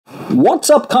What's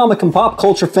up, comic and pop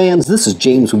culture fans? This is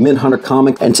James with Midhunter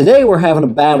Comic, and today we're having a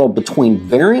battle between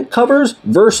variant covers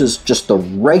versus just the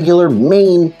regular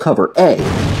main cover A.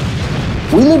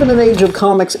 We live in an age of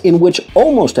comics in which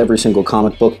almost every single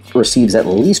comic book receives at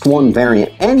least one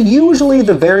variant, and usually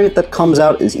the variant that comes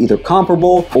out is either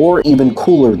comparable or even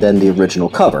cooler than the original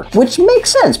cover. Which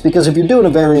makes sense, because if you're doing a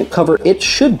variant cover, it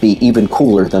should be even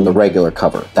cooler than the regular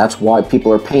cover. That's why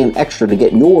people are paying extra to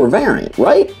get your variant,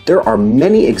 right? There are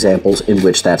many examples in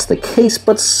which that's the case,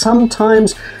 but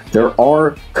sometimes there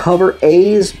are cover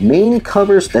A's, main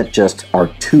covers that just are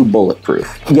too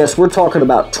bulletproof. Yes, we're talking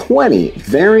about 20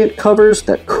 variant covers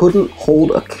that couldn't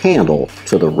hold a candle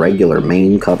to the regular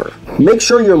main cover. Make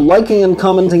sure you're liking and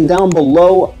commenting down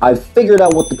below. I've figured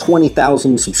out what the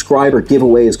 20,000 subscriber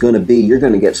giveaway is going to be. You're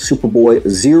going to get Superboy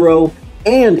Zero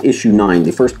and issue 9,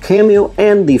 the first cameo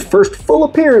and the first full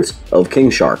appearance of King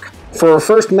Shark. For our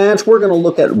first match, we're going to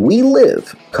look at We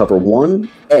Live, cover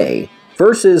 1A,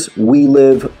 versus We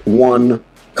Live 1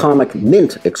 Comic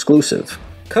Mint exclusive.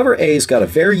 Cover A's got a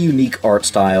very unique art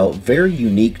style, very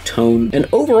unique tone, and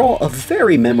overall a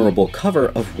very memorable cover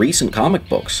of recent comic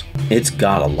books. It's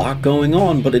got a lot going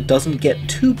on, but it doesn't get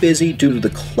too busy due to the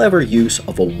clever use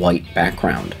of a white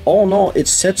background. All in all, it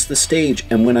sets the stage,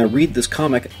 and when I read this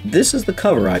comic, this is the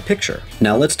cover I picture.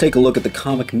 Now let's take a look at the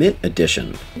Comic Mint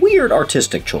edition. Weird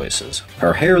artistic choices.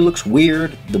 Her hair looks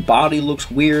weird, the body looks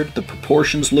weird, the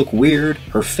proportions look weird,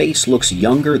 her face looks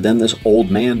younger than this old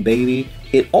man baby.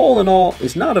 It all in all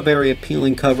is not a very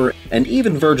appealing cover and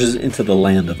even verges into the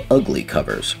land of ugly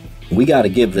covers. We gotta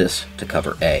give this to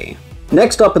cover A.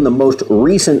 Next up in the most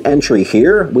recent entry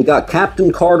here, we got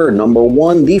Captain Carter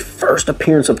 #1, the first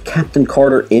appearance of Captain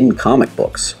Carter in comic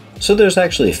books. So there's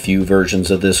actually a few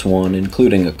versions of this one,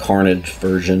 including a Carnage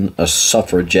version, a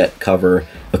suffragette cover,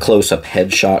 a close-up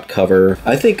headshot cover.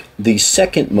 I think the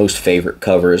second most favorite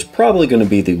cover is probably going to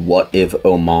be the What If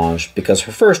homage, because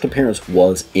her first appearance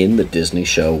was in the Disney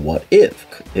show What If.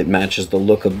 It matches the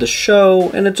look of the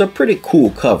show, and it's a pretty cool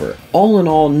cover. All in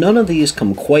all, none of these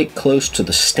come quite close to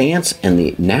the stance and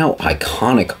the now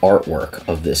iconic artwork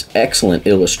of this excellent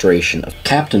illustration of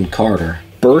Captain Carter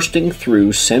bursting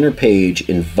through center page,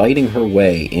 inviting her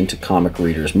way into comic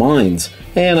readers' minds,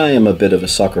 and I am a bit of a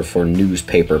sucker for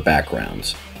newspaper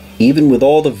backgrounds. Even with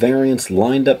all the variants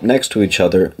lined up next to each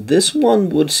other, this one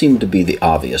would seem to be the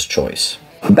obvious choice.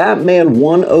 Batman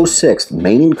 106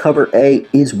 main cover A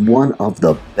is one of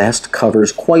the best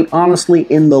covers, quite honestly,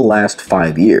 in the last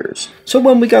 5 years. So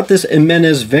when we got this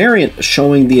Jimenez variant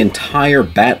showing the entire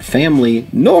Bat family,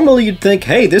 normally you'd think,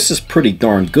 hey, this is pretty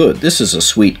darn good, this is a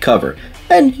sweet cover.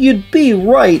 And you'd be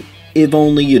right, if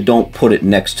only you don't put it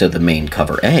next to the main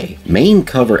cover A. Main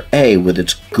cover A, with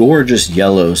its gorgeous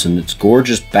yellows and its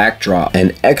gorgeous backdrop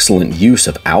and excellent use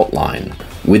of outline.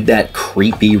 With that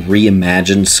creepy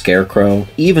reimagined Scarecrow,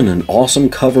 even an awesome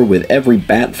cover with every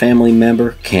Bat family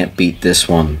member can't beat this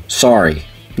one. Sorry.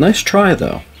 Nice try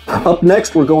though. Up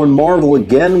next, we're going Marvel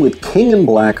again with King in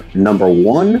Black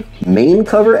 #1, main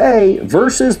cover A,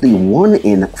 versus the 1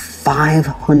 in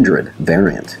 500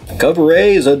 variant. Cover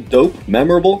A is a dope,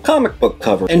 memorable comic book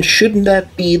cover, and shouldn't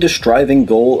that be the striving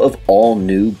goal of all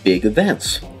new big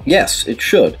events? Yes, it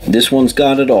should. This one's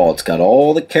got it all. It's got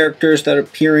all the characters that are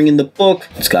appearing in the book,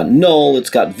 it's got Null, it's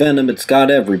got Venom, it's got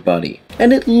everybody.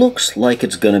 And it looks like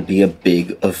it's gonna be a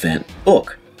big event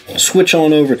book. Switch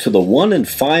on over to the 1 in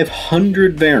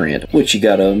 500 variant, which you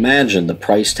gotta imagine the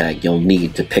price tag you'll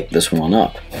need to pick this one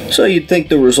up. So you'd think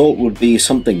the result would be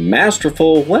something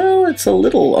masterful. Well, it's a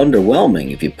little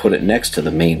underwhelming if you put it next to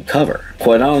the main cover.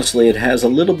 Quite honestly, it has a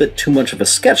little bit too much of a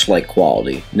sketch-like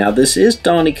quality. Now this is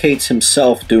Donny Cates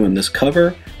himself doing this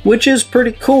cover, which is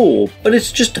pretty cool, but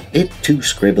it's just a bit too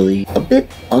scribbly, a bit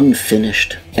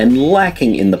unfinished, and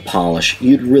lacking in the polish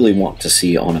you'd really want to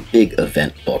see on a big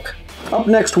event book. Up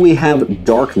next, we have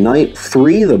Dark Knight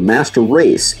 3, The Master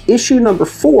Race, issue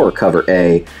 #4 cover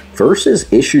A, versus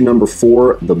issue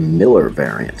 #4, the Miller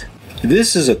variant.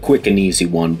 This is a quick and easy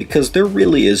one because there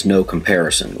really is no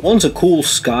comparison. One's a cool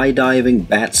skydiving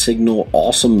bat signal,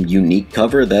 awesome, unique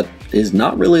cover that is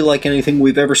not really like anything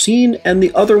we've ever seen, and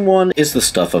the other one is the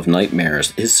stuff of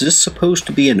nightmares. Is this supposed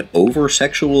to be an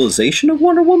over-sexualization of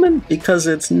Wonder Woman? Because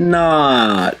it's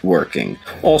not working.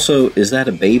 Also, is that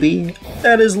a baby?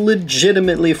 That is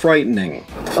legitimately frightening.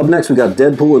 Up next, we got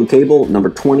Deadpool and Cable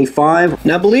 #25.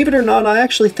 Now, believe it or not, I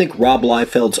actually think Rob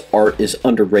Liefeld's art is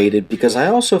underrated because I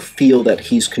also feel that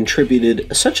he's contributed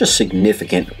such a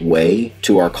significant way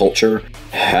to our culture.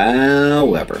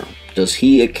 However, does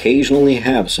he occasionally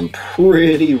have some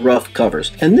pretty rough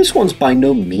covers. And this one's by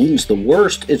no means the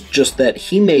worst, it's just that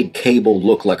he made Cable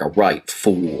look like a right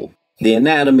fool. The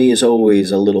anatomy is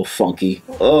always a little funky,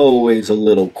 always a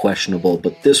little questionable,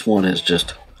 but this one is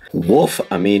just woof.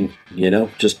 I mean,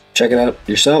 just check it out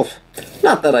yourself.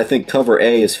 Not that I think cover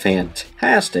A is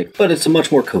fantastic, but it's a much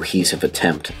more cohesive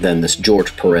attempt than this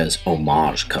George Perez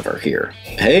homage cover here.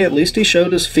 Hey, at least he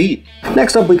showed his feet.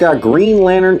 Next up, we got Green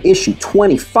Lantern issue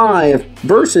 25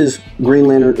 versus Green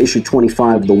Lantern issue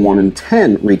 25, the 1 in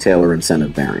 10 retailer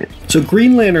incentive variant. So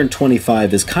Green Lantern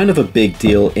 25 is kind of a big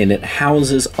deal, and it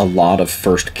houses a lot of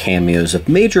first cameos of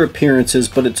major appearances,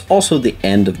 but it's also the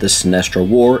end of the Sinestro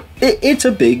War. It's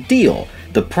a big deal.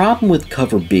 The problem with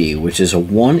cover B, which is a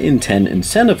 1 in 10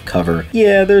 incentive cover,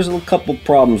 yeah, there's a couple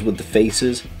problems with the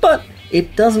faces, but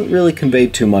it doesn't really convey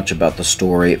too much about the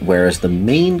story, whereas the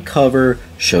main cover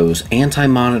shows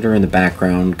Anti-Monitor in the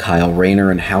background, Kyle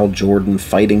Rayner and Hal Jordan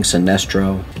fighting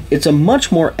Sinestro. It's a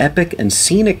much more epic and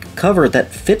scenic cover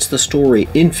that fits the story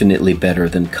infinitely better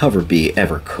than cover B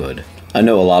ever could. I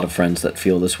know a lot of friends that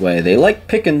feel this way. They like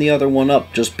picking the other one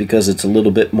up just because it's a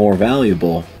little bit more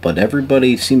valuable, but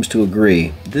everybody seems to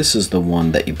agree this is the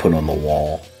one that you put on the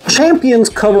wall. Champions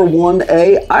cover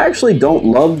 1A, I actually don't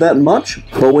love that much,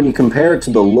 but when you compare it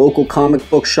to the local comic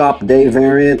book shop day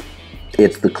variant,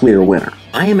 it's the clear winner.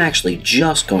 I am actually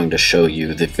just going to show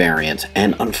you the variant,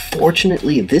 and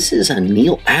unfortunately this is a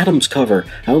Neal Adams cover.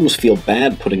 I almost feel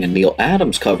bad putting a Neal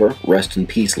Adams cover, rest in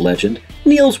peace legend.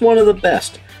 Neal's one of the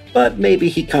best, but maybe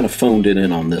he kind of phoned it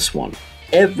in on this one.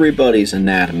 Everybody's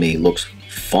anatomy looks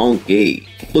funky.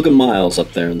 Look at Miles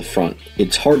up there in the front.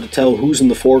 It's hard to tell who's in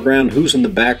the foreground, who's in the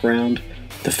background.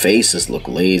 The faces look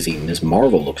lazy. Ms.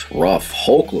 Marvel looks rough.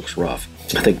 Hulk looks rough.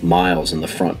 I think Miles in the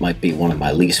front might be one of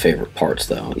my least favorite parts,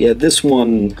 though. Yeah, this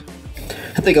one,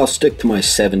 I think I'll stick to my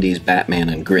 70s Batman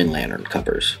and Green Lantern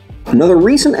covers. Another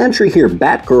recent entry here,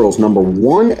 Batgirls number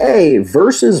 1A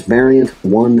versus variant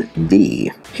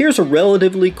 1D. Here's a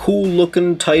relatively cool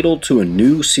looking title to a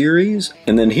new series,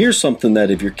 and then here's something that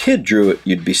if your kid drew it,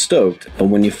 you'd be stoked. But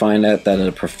when you find out that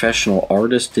a professional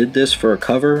artist did this for a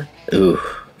cover, ooh,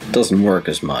 doesn't work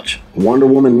as much. Wonder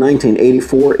Woman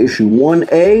 1984 issue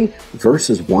 1A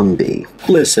versus 1B.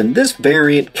 Listen, this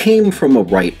variant came from a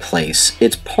right place.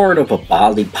 It's part of a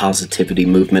body positivity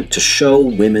movement to show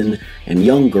women and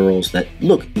young girls that,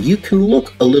 look, you can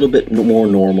look a little bit more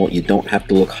normal. You don't have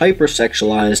to look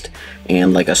hypersexualized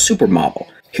and like a supermodel.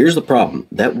 Here's the problem.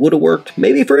 That would have worked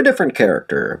maybe for a different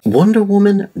character. Wonder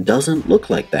Woman doesn't look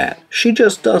like that. She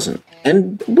just doesn't.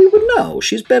 And we would know.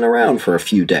 She's been around for a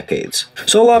few decades.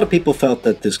 So a lot of people felt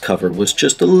that this cover was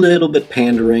just a little bit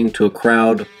pandering to a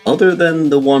crowd other than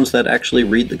the ones that actually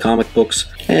read the comic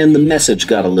books, and the message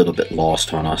got a little bit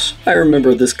lost on us. I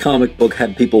remember this comic book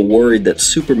had people worried that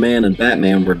Superman and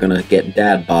Batman were gonna get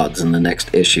dad bods in the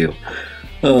next issue.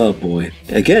 Oh boy.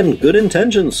 Again, good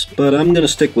intentions, but I'm gonna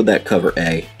stick with that cover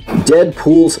A.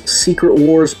 Deadpool's Secret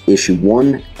Wars issue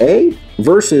 1A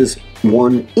versus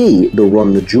 1E, the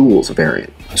Run the Jewels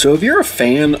variant. So if you're a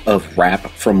fan of rap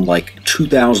from like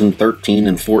 2013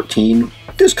 and 14,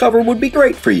 this cover would be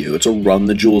great for you. It's a Run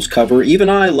the Jewels cover. Even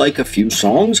I like a few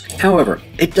songs. However,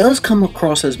 it does come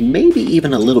across as maybe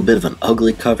even a little bit of an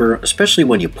ugly cover, especially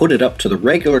when you put it up to the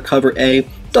regular cover A.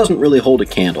 Doesn't really hold a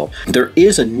candle. There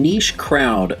is a niche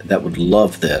crowd that would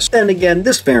love this. Then again,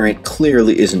 this variant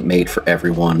clearly isn't made for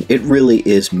everyone. It really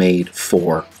is made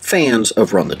for fans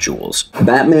of Run the Jewels.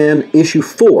 Batman issue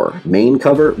 4, main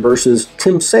cover versus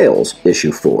Tim Sale's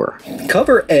issue 4.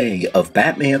 Cover A of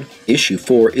Batman issue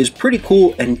 4 is pretty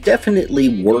cool and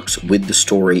definitely works with the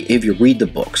story if you read the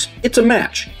books. It's a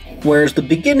match. Whereas the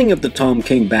beginning of the Tom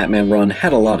King Batman run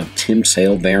had a lot of Tim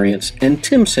Sale variants, and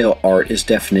Tim Sale art is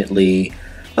definitely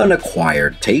an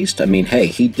acquired taste. I mean, hey,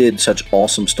 he did such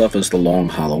awesome stuff as The Long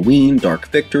Halloween, Dark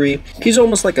Victory. He's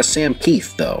almost like a Sam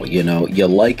Keith, though, you know, you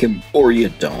like him or you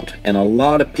don't. And a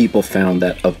lot of people found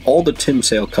that of all the Tim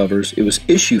Sale covers, it was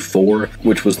issue 4,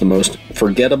 which was the most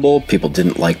forgettable. People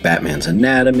didn't like Batman's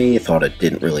anatomy, thought it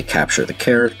didn't really capture the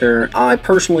character. I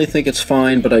personally think it's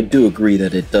fine, but I do agree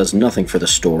that it does nothing for the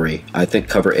story. I think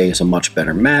cover A is a much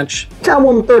better match.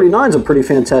 Catwoman 39 is a pretty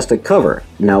fantastic cover.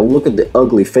 Now look at the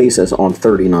ugly faces on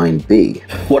 39B.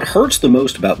 What hurts the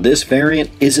most about this variant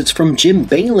is it's from Jim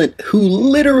Balent, who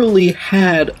literally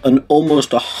had an almost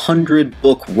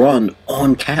 100-book run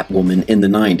on Catwoman in the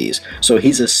 90s. So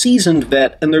he's a seasoned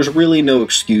vet, and there's really no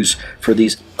excuse for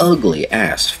these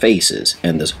ugly-ass faces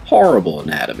and this horrible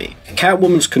anatomy.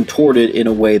 Catwoman's contorted in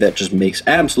a way that just makes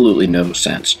absolutely no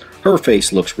sense. Her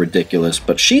face looks ridiculous,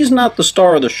 but she's not the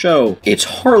star of the show. It's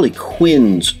Harley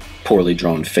Quinn's poorly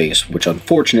drawn face, which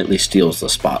unfortunately steals the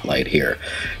spotlight here.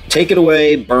 Take it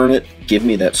away, burn it, give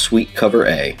me that sweet cover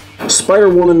A.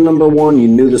 Spider-Woman #1, you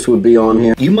knew this would be on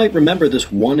here. You might remember this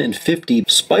 1 in 50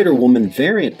 Spider-Woman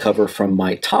variant cover from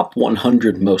my top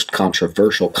 100 most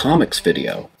controversial comics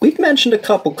video. We've mentioned a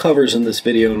couple covers in this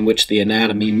video in which the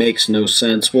anatomy makes no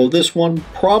sense. Well, this one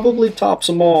probably tops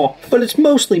them all, but it's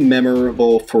mostly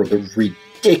memorable for the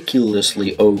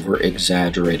ridiculously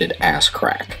over-exaggerated ass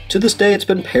crack. To this day, it's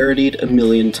been parodied a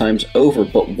million times over,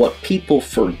 but what people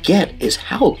forget is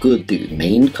how good the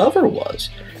main cover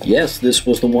was. Yes, this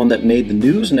was the one that made the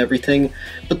news and everything,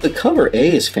 but the cover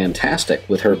A is fantastic,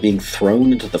 with her being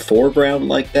thrown into the foreground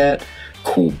like that.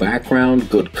 Cool background,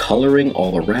 good coloring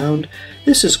all around.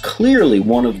 This is clearly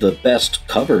one of the best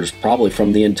covers probably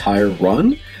from the entire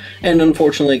run, and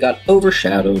unfortunately got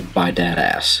overshadowed by that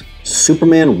ass.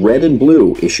 Superman Red and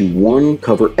Blue, issue 1,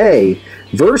 cover A,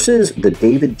 versus the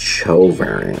David Cho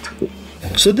variant.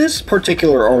 So this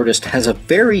particular artist has a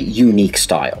very unique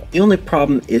style. The only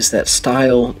problem is that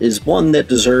style is one that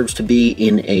deserves to be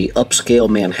in a upscale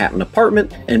Manhattan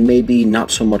apartment and maybe not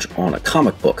so much on a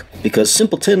comic book. Because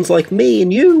simpletons like me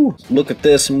and you look at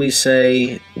this and we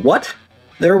say, what?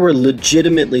 There were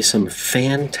legitimately some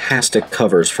fantastic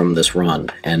covers from this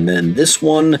run, and then this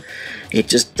one, it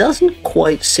just doesn't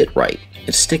quite sit right.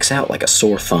 It sticks out like a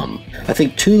sore thumb. I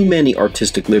think too many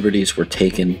artistic liberties were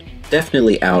taken,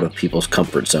 definitely out of people's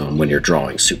comfort zone when you're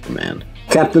drawing Superman.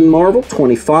 Captain Marvel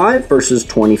 25 versus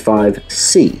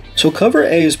 25C. So cover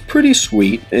A is pretty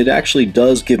sweet. It actually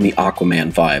does give me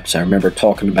Aquaman vibes. I remember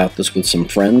talking about this with some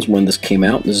friends when this came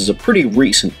out. This is a pretty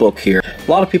recent book here.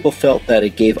 A lot of people felt that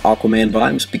it gave Aquaman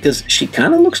vibes because she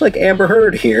kind of looks like Amber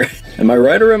Heard here. Am I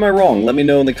right or am I wrong? Let me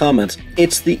know in the comments.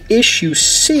 It's the issue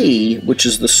C, which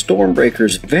is the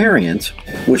Stormbreaker's variant,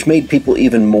 which made people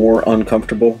even more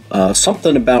uncomfortable.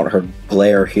 Something about her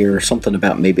glare here, something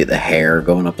about maybe the hair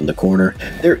going up in the corner.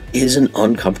 There is an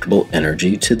uncomfortable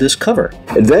energy to this cover.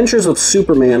 Adventures of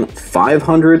Superman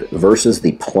 500 versus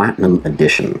the Platinum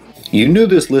Edition. You knew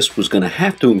this list was going to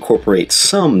have to incorporate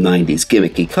some 90s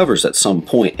gimmicky covers at some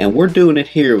point, and we're doing it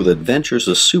here with Adventures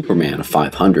of Superman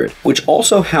 500, which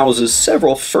also houses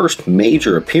several first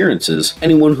major appearances.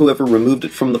 Anyone who ever removed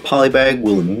it from the polybag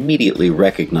will immediately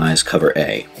recognize cover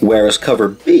A. Whereas cover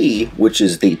B, which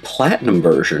is the Platinum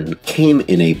version, came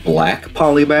in a black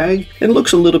polybag and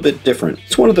looks a little bit different.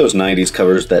 It's one of those 90s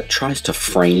covers that tries to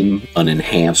frame an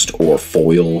enhanced or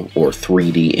foil or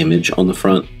 3D image on the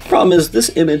front. Problem is,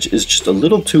 this image is just a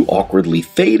little too awkwardly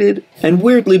faded and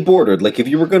weirdly bordered. Like, if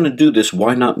you were going to do this,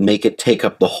 why not make it take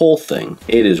up the whole thing?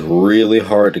 It is really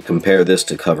hard to compare this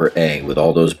to cover A with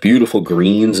all those beautiful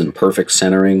greens and perfect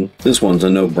centering. This one's a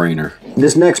no-brainer.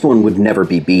 This next one would never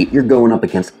be beat. You're going up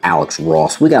against Alex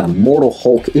Ross. We got Immortal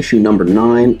Hulk issue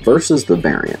 #9 versus the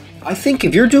variant. I think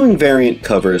if you're doing variant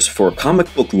covers for a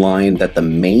comic book line that the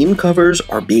main covers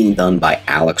are being done by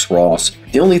Alex Ross,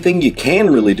 the only thing you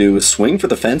can really do is swing for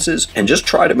the fences and just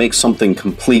try to make something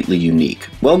completely unique.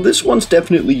 Well, this one's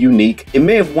definitely unique. It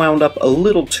may have wound up a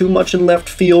little too much in left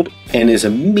field and is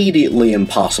immediately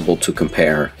impossible to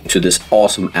compare to this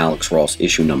awesome Alex Ross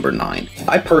issue #9.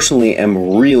 I personally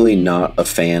am really not a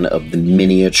fan of the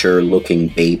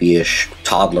miniature-looking babyish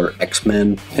toddler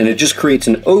X-Men, and it just creates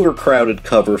an overcrowded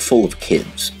cover full of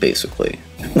kids, basically.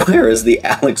 Whereas the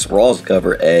Alex Ross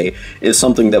cover A is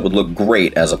something that would look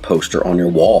great as a poster on your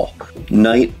wall.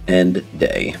 Night and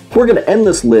day. We're going to end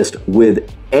this list with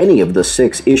any of the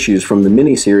 6 issues from the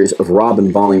miniseries of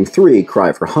Robin Volume 3,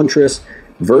 Cry for Huntress,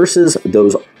 versus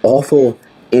those awful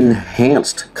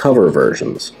enhanced cover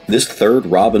versions. This third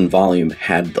Robin volume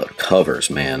had the covers,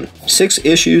 man. 6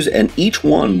 issues and each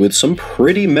one with some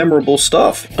pretty memorable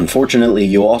stuff. Unfortunately,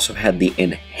 you also had the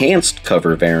enhanced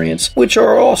cover variants, which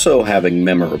are also having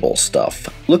memorable stuff.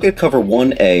 Look at cover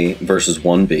 1A versus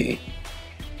 1B,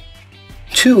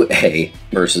 2A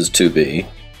versus 2B,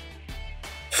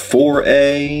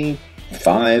 4A,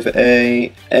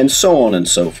 5A, and so on and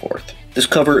so forth. This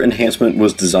cover enhancement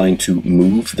was designed to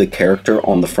move the character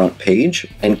on the front page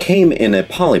and came in a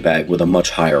polybag with a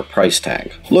much higher price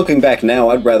tag. Looking back now,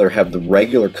 I'd rather have the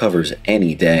regular covers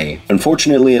any day.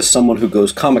 Unfortunately, as someone who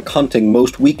goes comic hunting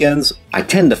most weekends, I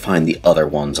tend to find the other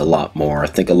ones a lot more. I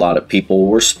think a lot of people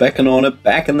were specking on it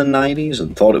back in the 90s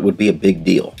and thought it would be a big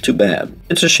deal. Too bad.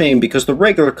 It's a shame because the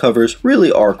regular covers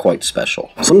really are quite special.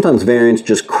 Sometimes variants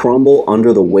just crumble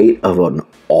under the weight of an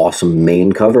awesome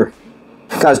main cover.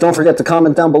 Guys, don't forget to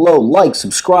comment down below, like,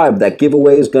 subscribe. That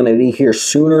giveaway is going to be here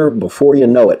sooner before you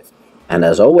know it. And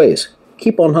as always,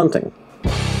 keep on hunting.